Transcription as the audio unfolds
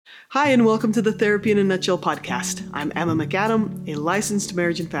Hi, and welcome to the Therapy in a Nutshell podcast. I'm Emma McAdam, a licensed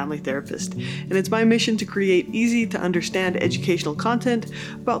marriage and family therapist, and it's my mission to create easy-to-understand educational content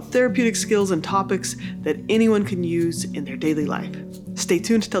about therapeutic skills and topics that anyone can use in their daily life. Stay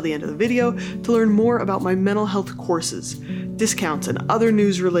tuned till the end of the video to learn more about my mental health courses, discounts, and other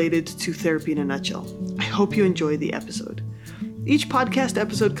news related to Therapy in a Nutshell. I hope you enjoy the episode. Each podcast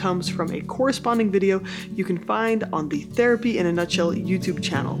episode comes from a corresponding video you can find on the Therapy in a Nutshell YouTube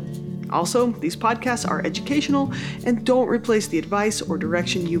channel. Also, these podcasts are educational and don't replace the advice or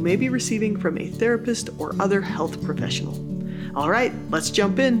direction you may be receiving from a therapist or other health professional. All right, let's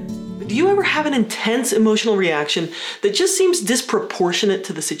jump in. Do you ever have an intense emotional reaction that just seems disproportionate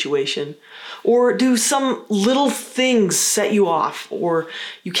to the situation? Or do some little things set you off, or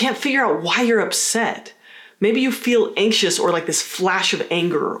you can't figure out why you're upset? Maybe you feel anxious or like this flash of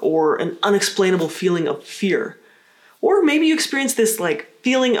anger or an unexplainable feeling of fear. Or maybe you experience this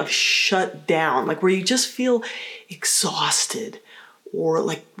feeling of shut down, where you just feel exhausted or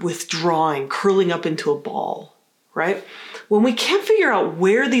withdrawing, curling up into a ball, right? When we can't figure out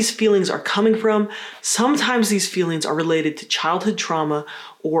where these feelings are coming from, sometimes these feelings are related to childhood trauma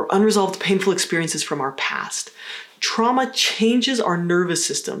or unresolved painful experiences from our past. Trauma changes our nervous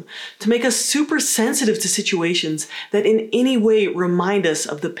system to make us super sensitive to situations that in any way remind us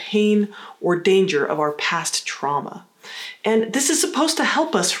of the pain or danger of our past trauma. And this is supposed to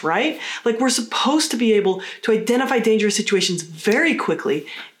help us, right? We're supposed to be able to identify dangerous situations very quickly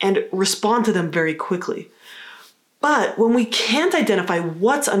and respond to them very quickly. But when we can't identify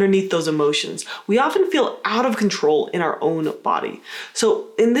what's underneath those emotions, we often feel out of control in our own body. So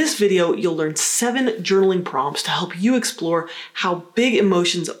in this video, you'll learn 7 journaling prompts to help you explore how big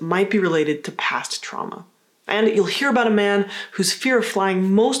emotions might be related to past trauma. And you'll hear about a man whose fear of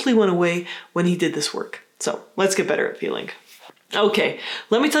flying mostly went away when he did this work. So let's get better at feeling. Okay,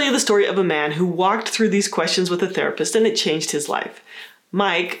 let me tell you the story of a man who walked through these questions with a therapist and it changed his life.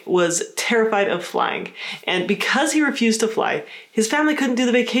 Mike was terrified of flying, and because he refused to fly, his family couldn't do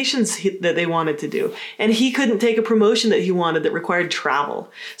the vacations that they wanted to do, and he couldn't take a promotion that he wanted that required travel.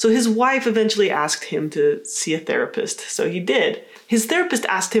 So his wife eventually asked him to see a therapist, so he did. His therapist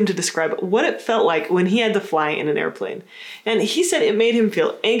asked him to describe what it felt like when he had to fly in an airplane, and he said it made him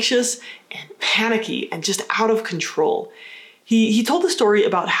feel anxious and panicky and just out of control. He told the story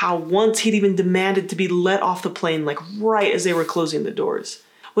about how once he'd even demanded to be let off the plane right as they were closing the doors.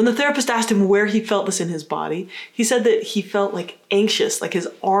 When the therapist asked him where he felt this in his body, he said that he felt anxious, his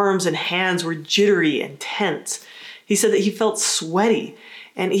arms and hands were jittery and tense. He said that he felt sweaty,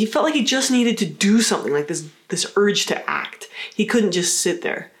 and he felt like he just needed to do something, this urge to act. He couldn't just sit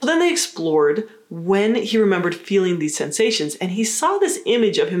there. So then they explored when he remembered feeling these sensations, and he saw this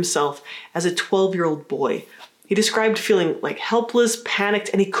image of himself as a 12-year-old boy. He described feeling helpless, panicked,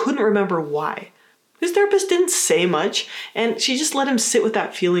 and he couldn't remember why. His therapist didn't say much, and she just let him sit with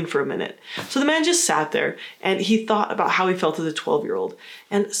that feeling for a minute. So the man just sat there, and he thought about how he felt as a 12-year-old.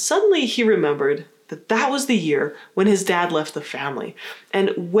 And suddenly he remembered that was the year when his dad left the family.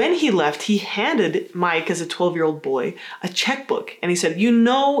 And when he left, he handed Mike, as a 12-year-old boy, a checkbook. And he said, "You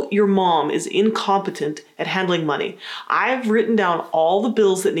know your mom is incompetent at handling money. I've written down all the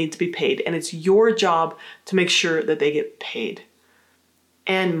bills that need to be paid, and it's your job to make sure that they get paid."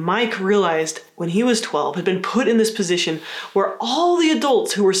 And Mike realized when he was 12, had been put in this position where all the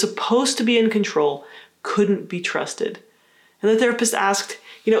adults who were supposed to be in control couldn't be trusted. And the therapist asked,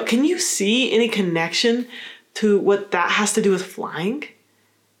 can you see any connection to what that has to do with flying?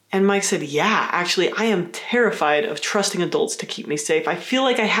 And Mike said, yeah, actually, I am terrified of trusting adults to keep me safe. I feel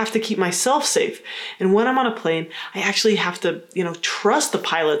like I have to keep myself safe. And when I'm on a plane, I actually have to, trust the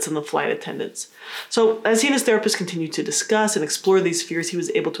pilots and the flight attendants. So as he and his therapist continued to discuss and explore these fears, he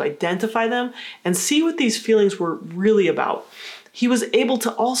was able to identify them and see what these feelings were really about. He was able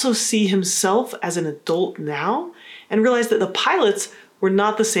to also see himself as an adult now and realize that the pilots were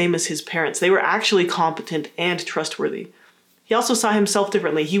not the same as his parents. They were actually competent and trustworthy. He also saw himself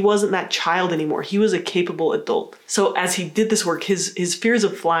differently. He wasn't that child anymore. He was a capable adult. So as he did this work, his fears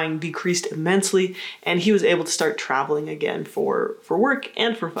of flying decreased immensely, and he was able to start traveling again for work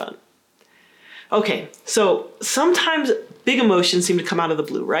and for fun. Okay, so sometimes big emotions seem to come out of the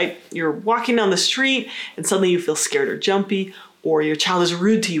blue, right? You're walking down the street and suddenly you feel scared or jumpy, or your child is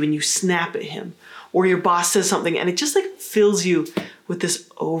rude to you and you snap at him, or your boss says something and it just fills you with this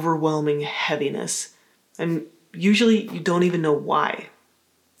overwhelming heaviness. And usually you don't even know why.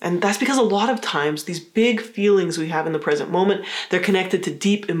 And that's because a lot of times these big feelings we have in the present moment, they're connected to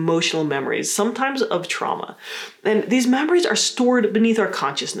deep emotional memories, sometimes of trauma. And these memories are stored beneath our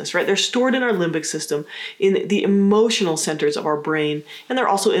consciousness, right? They're stored in our limbic system, in the emotional centers of our brain, and they're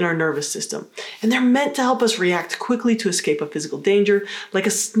also in our nervous system. And they're meant to help us react quickly to escape a physical danger, like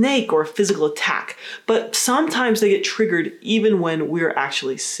a snake or a physical attack. But sometimes they get triggered even when we're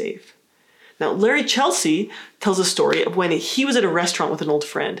actually safe. Now, Larry Chelsea tells a story of when he was at a restaurant with an old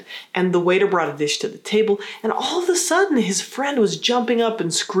friend, and the waiter brought a dish to the table, and all of a sudden his friend was jumping up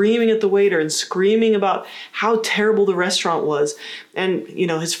and screaming at the waiter and screaming about how terrible the restaurant was, and,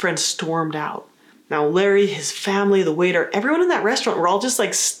 his friend stormed out. Now, Larry, his family, the waiter, everyone in that restaurant were all just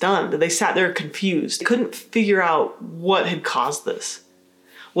stunned. They sat there confused. They couldn't figure out what had caused this.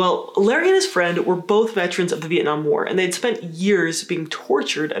 Well, Larry and his friend were both veterans of the Vietnam War, and they'd spent years being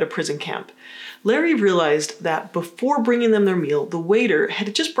tortured at a prison camp. Larry realized that before bringing them their meal, the waiter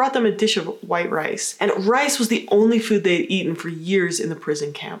had just brought them a dish of white rice. And rice was the only food they had eaten for years in the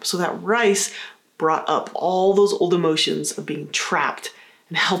prison camp. So that rice brought up all those old emotions of being trapped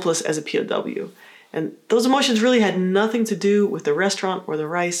and helpless as a POW. And those emotions really had nothing to do with the restaurant or the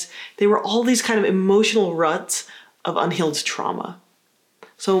rice. They were all these kind of emotional ruts of unhealed trauma.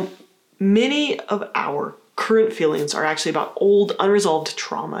 So many of our current feelings are actually about old, unresolved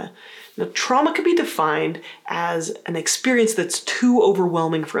trauma. Now, trauma can be defined as an experience that's too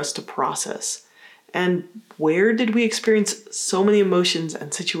overwhelming for us to process. And where did we experience so many emotions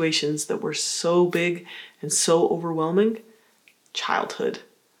and situations that were so big and so overwhelming? Childhood,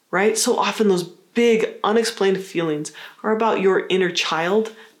 right? So often those big, unexplained feelings are about your inner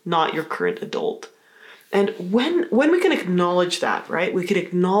child, not your current adult. And when we can acknowledge that, right, we can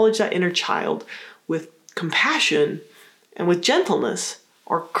acknowledge that inner child with compassion and with gentleness,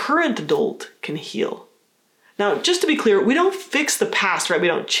 our current adult can heal. Now, just to be clear, we don't fix the past, right? We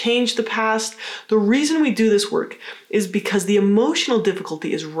don't change the past. The reason we do this work is because the emotional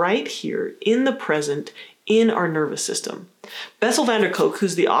difficulty is right here in the present, in our nervous system. Bessel van der Kolk,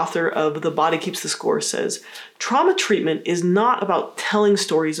 who's the author of The Body Keeps the Score, says, trauma treatment is not about telling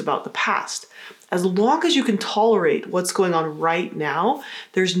stories about the past. As long as you can tolerate what's going on right now,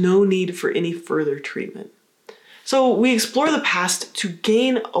 there's no need for any further treatment. So we explore the past to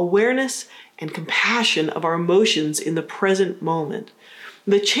gain awareness and compassion of our emotions in the present moment.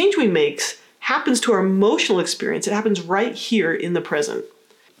 The change we make happens to our emotional experience. It happens right here in the present.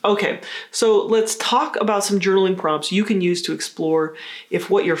 Okay, so let's talk about some journaling prompts you can use to explore if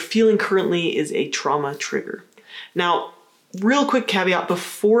what you're feeling currently is a trauma trigger. Now, real quick caveat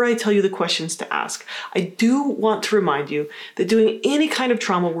before I tell you the questions to ask, I do want to remind you that doing any kind of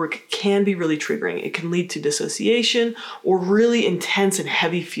trauma work can be really triggering. It can lead to dissociation or really intense and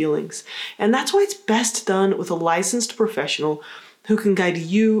heavy feelings. And that's why it's best done with a licensed professional who can guide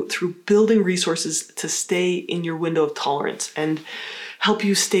you through building resources to stay in your window of tolerance and help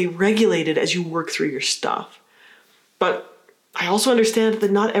you stay regulated as you work through your stuff. But I also understand that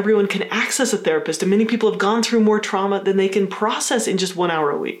not everyone can access a therapist, and many people have gone through more trauma than they can process in just 1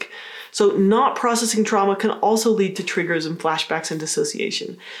 hour a week. So not processing trauma can also lead to triggers and flashbacks and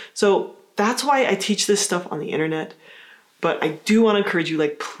dissociation. So that's why I teach this stuff on the internet. But I do want to encourage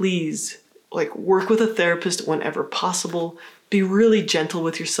you, please, work with a therapist whenever possible. Be really gentle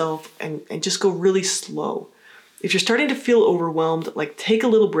with yourself and just go really slow. If you're starting to feel overwhelmed, take a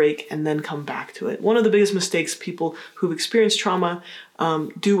little break and then come back to it. One of the biggest mistakes people who've experienced trauma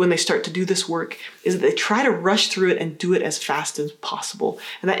do when they start to do this work is that they try to rush through it and do it as fast as possible.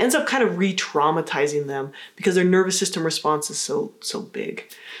 And that ends up kind of re-traumatizing them because their nervous system response is so big.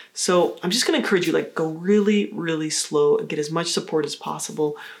 So I'm just going to encourage you, go really, really slow and get as much support as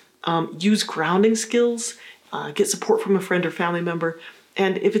possible. Use grounding skills, get support from a friend or family member.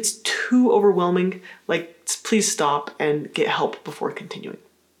 And if it's too overwhelming, please stop and get help before continuing.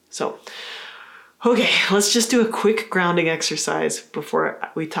 So, okay, let's just do a quick grounding exercise before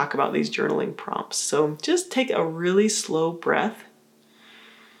we talk about these journaling prompts. So just take a really slow breath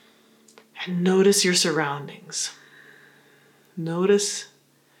and notice your surroundings. Notice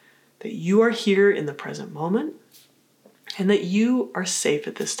that you are here in the present moment and that you are safe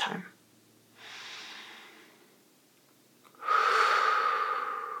at this time.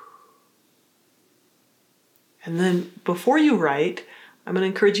 And then before you write, I'm going to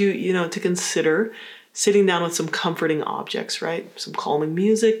encourage you, to consider sitting down with some comforting objects, right? Some calming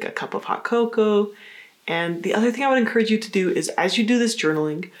music, a cup of hot cocoa. And the other thing I would encourage you to do is as you do this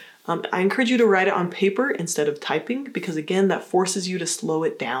journaling, I encourage you to write it on paper instead of typing because, again, that forces you to slow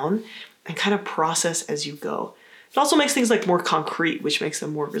it down and kind of process as you go. It also makes things more concrete, which makes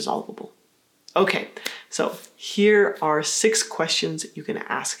them more resolvable. Okay, so here are 6 questions you can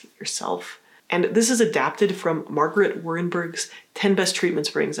ask yourself. And this is adapted from Margaret Wernberg's 10 Best Treatments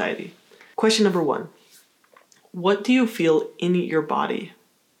for Anxiety. Question number 1. What do you feel in your body?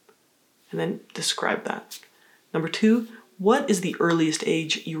 And then describe that. Number 2, what is the earliest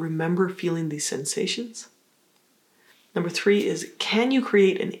age you remember feeling these sensations? Number 3 is, can you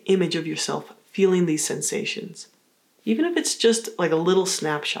create an image of yourself feeling these sensations? Even if it's just like a little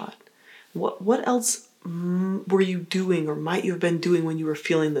snapshot. What else were you doing or might you have been doing when you were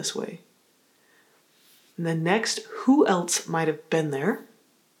feeling this way? And then next, who else might have been there?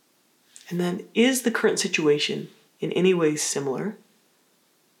 And then, is the current situation in any way similar?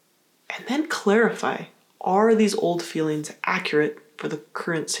 And then clarify, are these old feelings accurate for the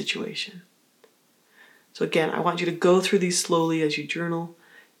current situation? So again, I want you to go through these slowly as you journal,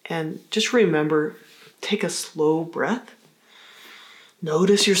 and just remember, take a slow breath.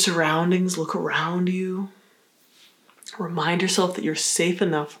 Notice your surroundings, look around you. Remind yourself that you're safe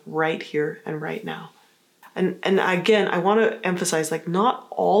enough right here and right now. And again, I want to emphasize, like, not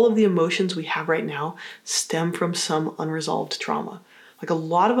all of the emotions we have right now stem from some unresolved trauma. Like, a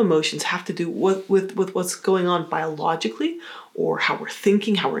lot of emotions have to do with what's going on biologically, or how we're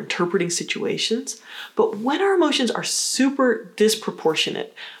thinking, how we're interpreting situations. But when our emotions are super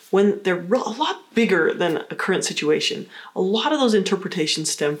disproportionate, when they're a lot bigger than a current situation, a lot of those interpretations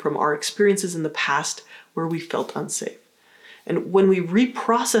stem from our experiences in the past where we felt unsafe. And when we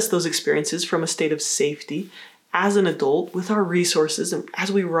reprocess those experiences from a state of safety as an adult with our resources and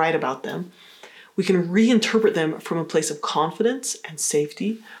as we write about them, we can reinterpret them from a place of confidence and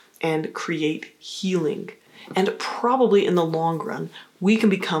safety and create healing. And probably in the long run, we can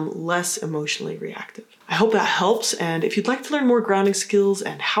become less emotionally reactive. I hope that helps. And if you'd like to learn more grounding skills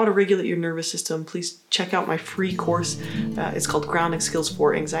and how to regulate your nervous system, please check out my free course. It's called Grounding Skills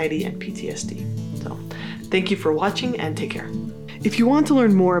for Anxiety and PTSD. So thank you for watching and take care. If you want to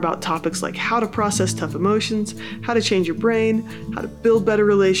learn more about topics like how to process tough emotions, how to change your brain, how to build better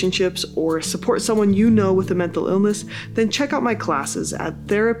relationships, or support someone you know with a mental illness, then check out my classes at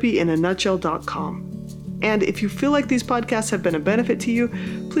therapyinanutshell.com. And if you feel like these podcasts have been a benefit to you,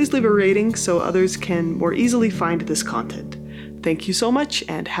 please leave a rating so others can more easily find this content. Thank you so much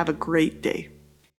and have a great day.